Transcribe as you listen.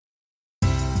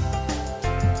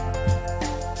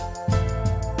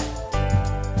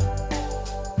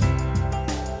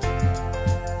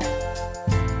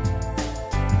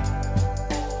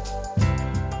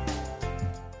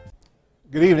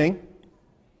Good evening.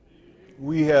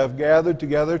 We have gathered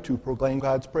together to proclaim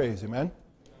God's praise, amen?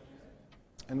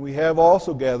 And we have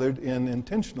also gathered in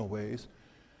intentional ways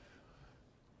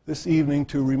this evening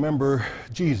to remember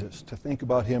Jesus, to think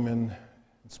about him in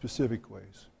specific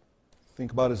ways.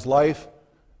 Think about his life,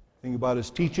 think about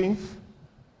his teaching,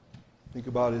 think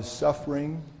about his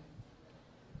suffering,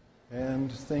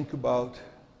 and think about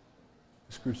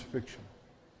his crucifixion.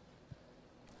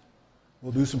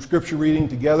 We'll do some scripture reading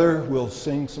together, we'll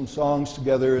sing some songs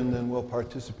together, and then we'll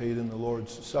participate in the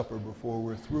Lord's Supper before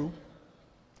we're through.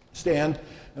 Stand,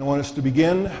 and I want us to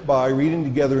begin by reading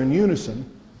together in unison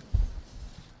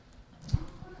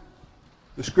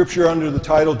the scripture under the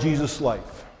title, Jesus'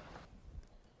 Life.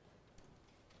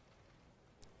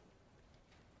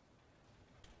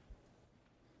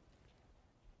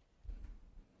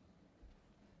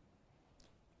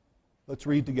 Let's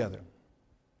read together.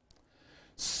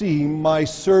 See, my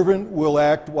servant will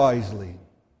act wisely.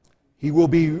 He will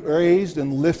be raised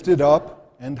and lifted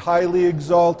up and highly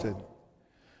exalted.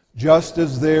 Just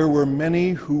as there were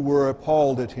many who were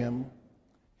appalled at him,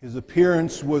 his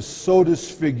appearance was so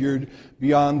disfigured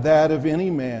beyond that of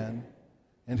any man,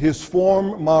 and his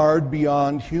form marred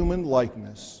beyond human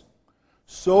likeness.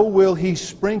 So will he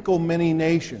sprinkle many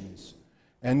nations,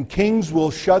 and kings will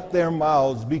shut their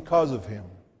mouths because of him.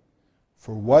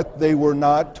 For what they were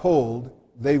not told,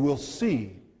 they will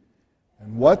see,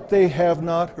 and what they have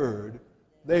not heard,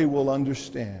 they will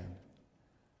understand.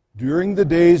 During the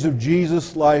days of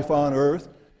Jesus' life on earth,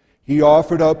 he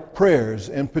offered up prayers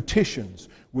and petitions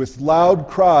with loud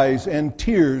cries and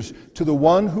tears to the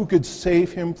one who could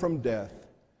save him from death.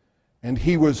 And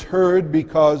he was heard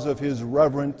because of his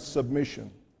reverent submission.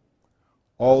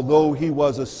 Although he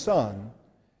was a son,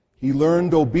 he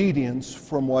learned obedience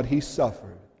from what he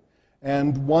suffered.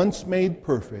 And once made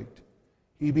perfect,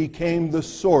 he became the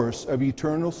source of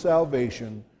eternal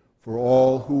salvation for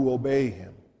all who obey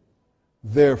him.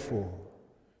 Therefore,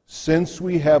 since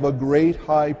we have a great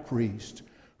high priest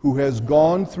who has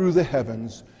gone through the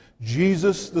heavens,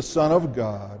 Jesus, the Son of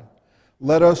God,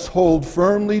 let us hold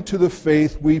firmly to the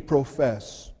faith we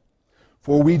profess.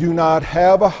 For we do not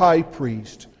have a high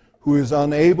priest who is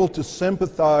unable to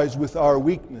sympathize with our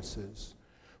weaknesses,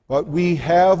 but we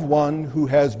have one who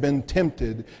has been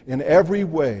tempted in every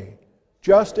way,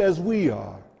 just as we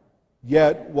are,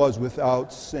 yet was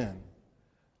without sin.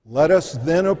 Let us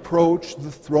then approach the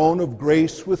throne of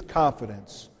grace with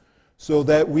confidence, so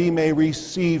that we may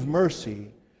receive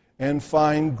mercy and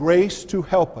find grace to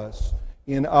help us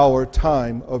in our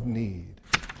time of need.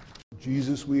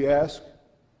 Jesus, we ask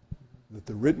that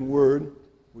the written word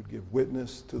would give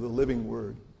witness to the living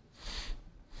word,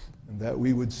 and that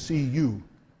we would see you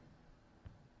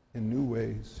in new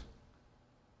ways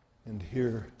and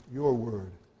hear your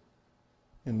word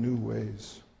in new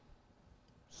ways,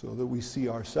 so that we see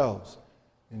ourselves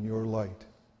in your light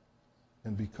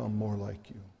and become more like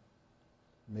you.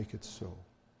 Make it so.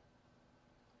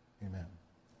 Amen.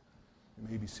 You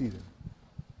may be seated.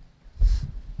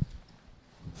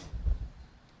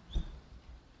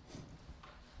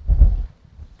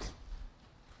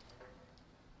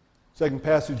 Second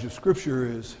passage of Scripture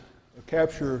is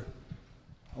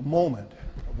a moment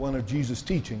of one of Jesus'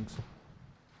 teachings.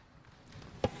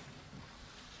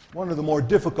 One of the more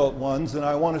difficult ones, and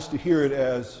I want us to hear it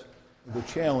as the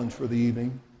challenge for the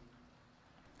evening.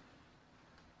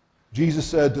 Jesus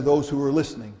said to those who were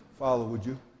listening, follow, would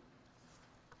you?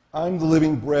 I'm the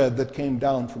living bread that came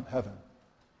down from heaven.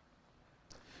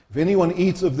 If anyone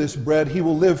eats of this bread, he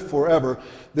will live forever.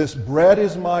 This bread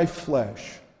is my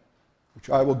flesh, which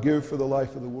I will give for the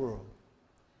life of the world.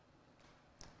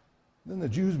 Then the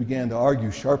Jews began to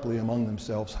argue sharply among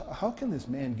themselves, how can this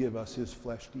man give us his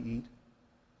flesh to eat?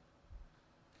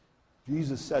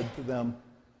 Jesus said to them,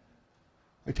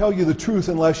 I tell you the truth,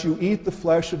 unless you eat the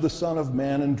flesh of the Son of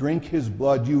Man and drink his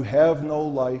blood, you have no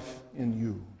life in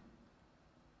you.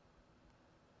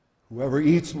 Whoever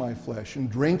eats my flesh and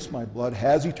drinks my blood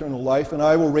has eternal life, and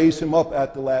I will raise him up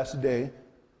at the last day.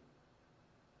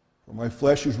 For my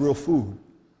flesh is real food,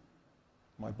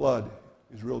 my blood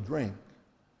is real drink.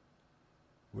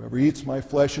 Whoever eats my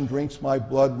flesh and drinks my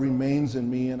blood remains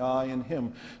in me, and I in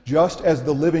him. Just as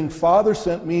the living Father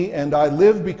sent me, and I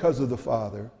live because of the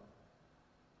Father,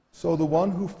 so the one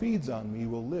who feeds on me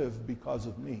will live because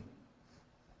of me.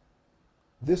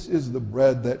 This is the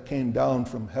bread that came down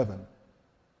from heaven.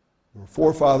 Your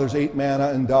forefathers ate manna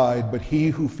and died, but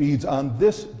he who feeds on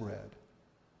this bread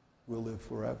will live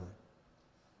forever.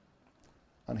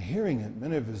 On hearing it,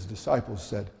 many of his disciples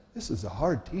said, this is a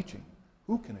hard teaching.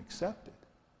 Who can accept it?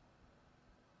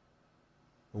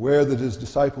 Aware that his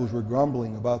disciples were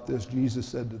grumbling about this, Jesus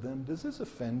said to them, does this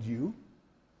offend you?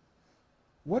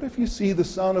 What if you see the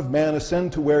Son of Man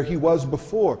ascend to where he was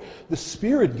before? The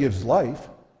Spirit gives life.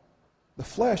 The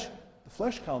flesh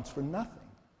counts for nothing.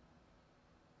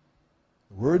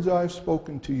 The words I have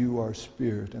spoken to you are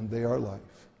spirit, and they are life.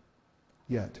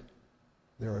 Yet,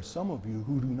 there are some of you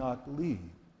who do not believe.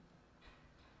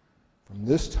 From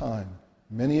this time,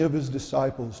 many of his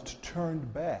disciples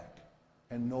turned back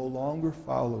and no longer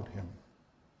followed him.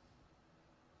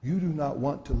 You do not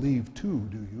want to leave too,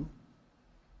 do you?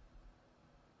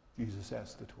 Jesus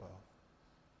asked the 12.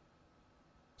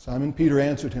 Simon Peter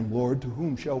answered him, Lord, to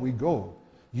whom shall we go?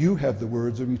 You have the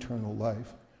words of eternal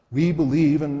life. We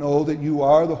believe and know that you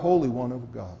are the Holy One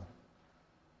of God.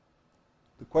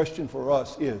 The question for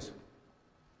us is,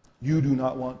 you do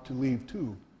not want to leave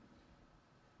too,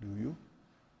 do you?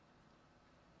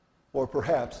 Or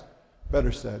perhaps,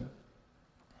 better said,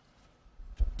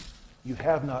 you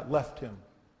have not left him,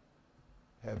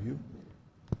 have you?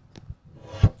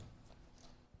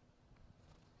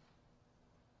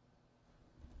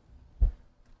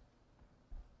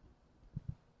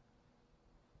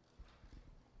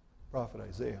 Prophet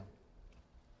Isaiah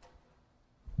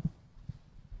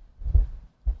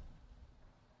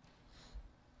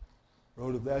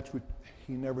wrote of that which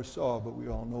he never saw, but we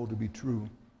all know to be true.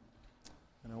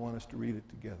 And I want us to read it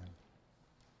together.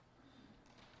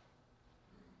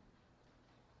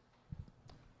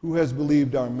 Who has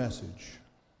believed our message?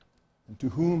 And to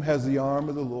whom has the arm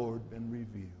of the Lord been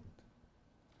revealed?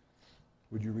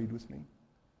 Would you read with me?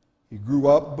 He grew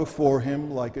up before him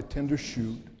like a tender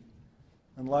shoot,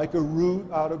 and like a root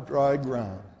out of dry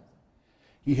ground.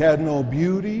 He had no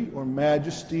beauty or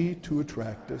majesty to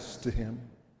attract us to him,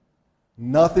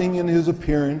 nothing in his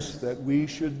appearance that we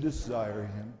should desire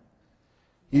him.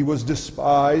 He was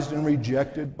despised and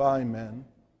rejected by men,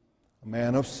 a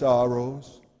man of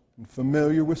sorrows and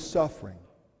familiar with suffering.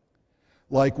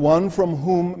 Like one from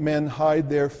whom men hide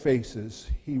their faces,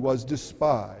 he was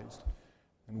despised,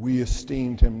 and we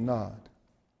esteemed him not.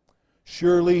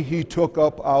 Surely he took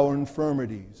up our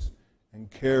infirmities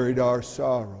and carried our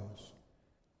sorrows.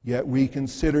 Yet we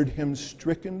considered him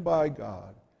stricken by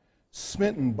God,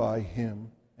 smitten by him,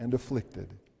 and afflicted.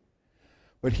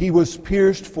 But he was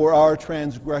pierced for our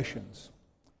transgressions.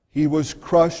 He was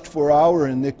crushed for our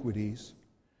iniquities.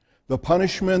 The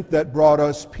punishment that brought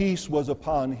us peace was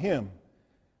upon him,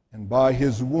 and by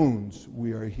his wounds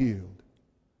we are healed.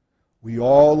 We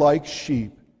all, like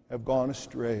sheep, have gone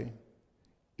astray.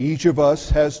 Each of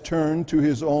us has turned to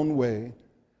his own way,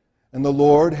 and the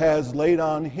Lord has laid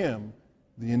on him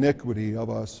the iniquity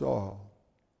of us all.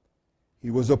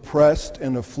 He was oppressed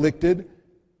and afflicted,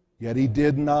 yet he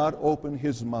did not open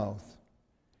his mouth.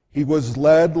 He was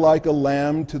led like a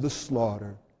lamb to the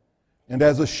slaughter, and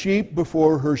as a sheep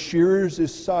before her shearers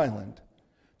is silent,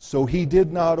 so he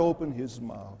did not open his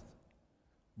mouth.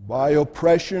 By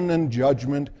oppression and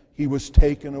judgment he was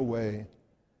taken away.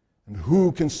 And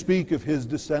who can speak of his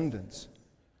descendants?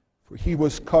 For he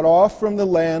was cut off from the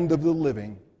land of the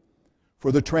living.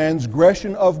 For the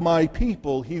transgression of my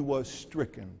people he was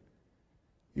stricken.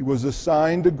 He was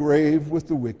assigned a grave with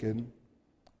the wicked,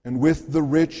 and with the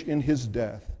rich in his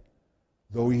death,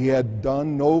 though he had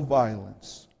done no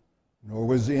violence, nor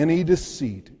was any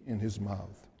deceit in his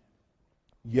mouth.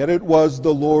 Yet it was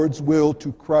the Lord's will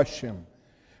to crush him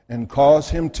and cause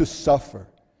him to suffer.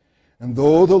 And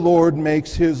though the Lord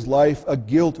makes his life a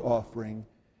guilt offering,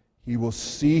 he will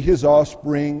see his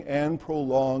offspring and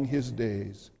prolong his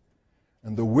days.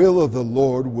 And the will of the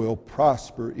Lord will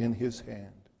prosper in his hand.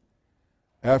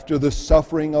 After the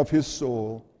suffering of his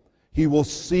soul, he will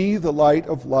see the light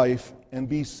of life and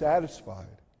be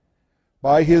satisfied.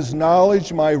 By his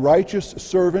knowledge my righteous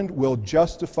servant will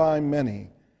justify many,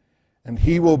 and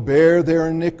he will bear their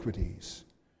iniquities.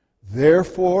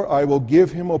 Therefore I will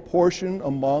give him a portion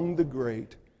among the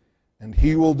great, and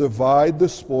he will divide the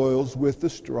spoils with the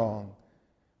strong,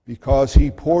 because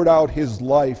he poured out his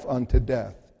life unto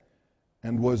death,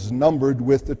 and was numbered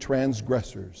with the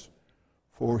transgressors.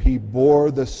 For he bore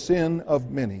the sin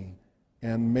of many,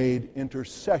 and made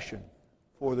intercession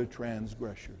for the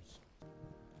transgressors.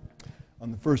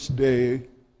 On the first day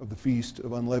of the Feast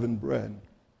of Unleavened Bread,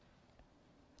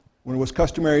 when it was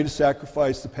customary to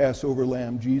sacrifice the Passover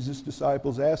lamb, Jesus'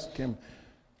 disciples asked him,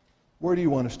 "Where do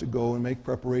you want us to go and make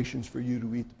preparations for you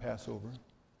to eat the Passover?"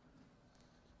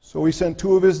 So he sent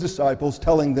two of his disciples,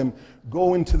 telling them,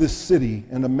 "Go into the city,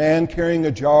 and a man carrying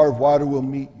a jar of water will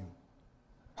meet you.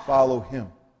 Follow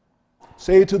him.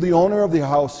 Say to the owner of the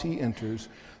house he enters,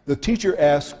 'The teacher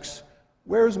asks,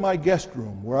 where is my guest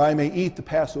room, where I may eat the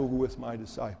Passover with my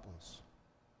disciples?'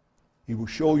 He will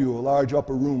show you a large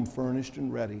upper room furnished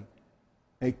and ready.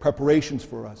 Make preparations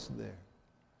for us there."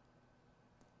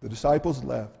 The disciples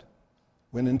left,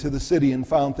 went into the city, and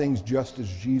found things just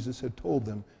as Jesus had told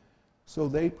them. So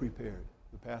they prepared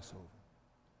the Passover.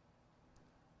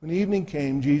 When evening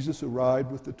came, Jesus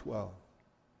arrived with the 12.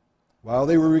 While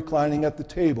they were reclining at the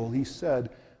table, he said,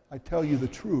 I tell you the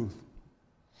truth,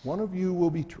 one of you will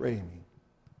betray me,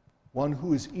 one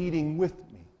who is eating with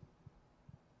me.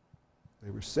 They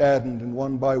were saddened, and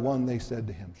one by one they said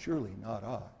to him, Surely not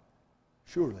I.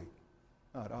 Surely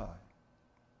not I.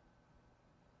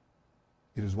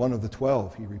 It is one of the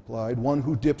 12, he replied, one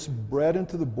who dips bread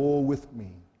into the bowl with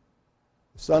me.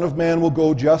 The Son of Man will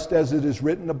go just as it is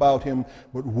written about him,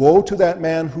 but woe to that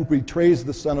man who betrays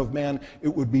the Son of Man. It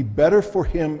would be better for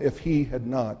him if he had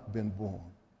not been born.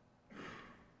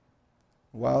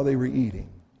 While they were eating,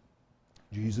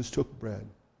 Jesus took bread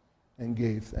and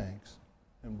gave thanks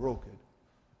and broke it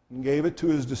and gave it to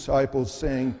his disciples,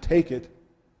 saying, Take it,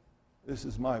 this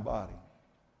is my body.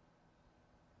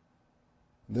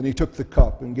 And then he took the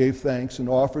cup and gave thanks and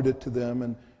offered it to them,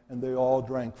 and they all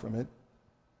drank from it.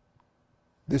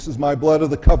 This is my blood of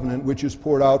the covenant, which is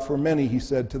poured out for many, he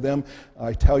said to them.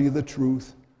 I tell you the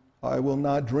truth, I will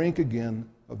not drink again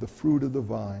of the fruit of the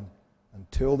vine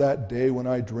until that day when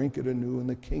I drink it anew in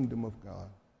the kingdom of God.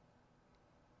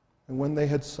 And when they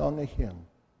had sung a hymn,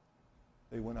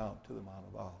 they went out to the Mount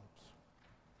of Olives.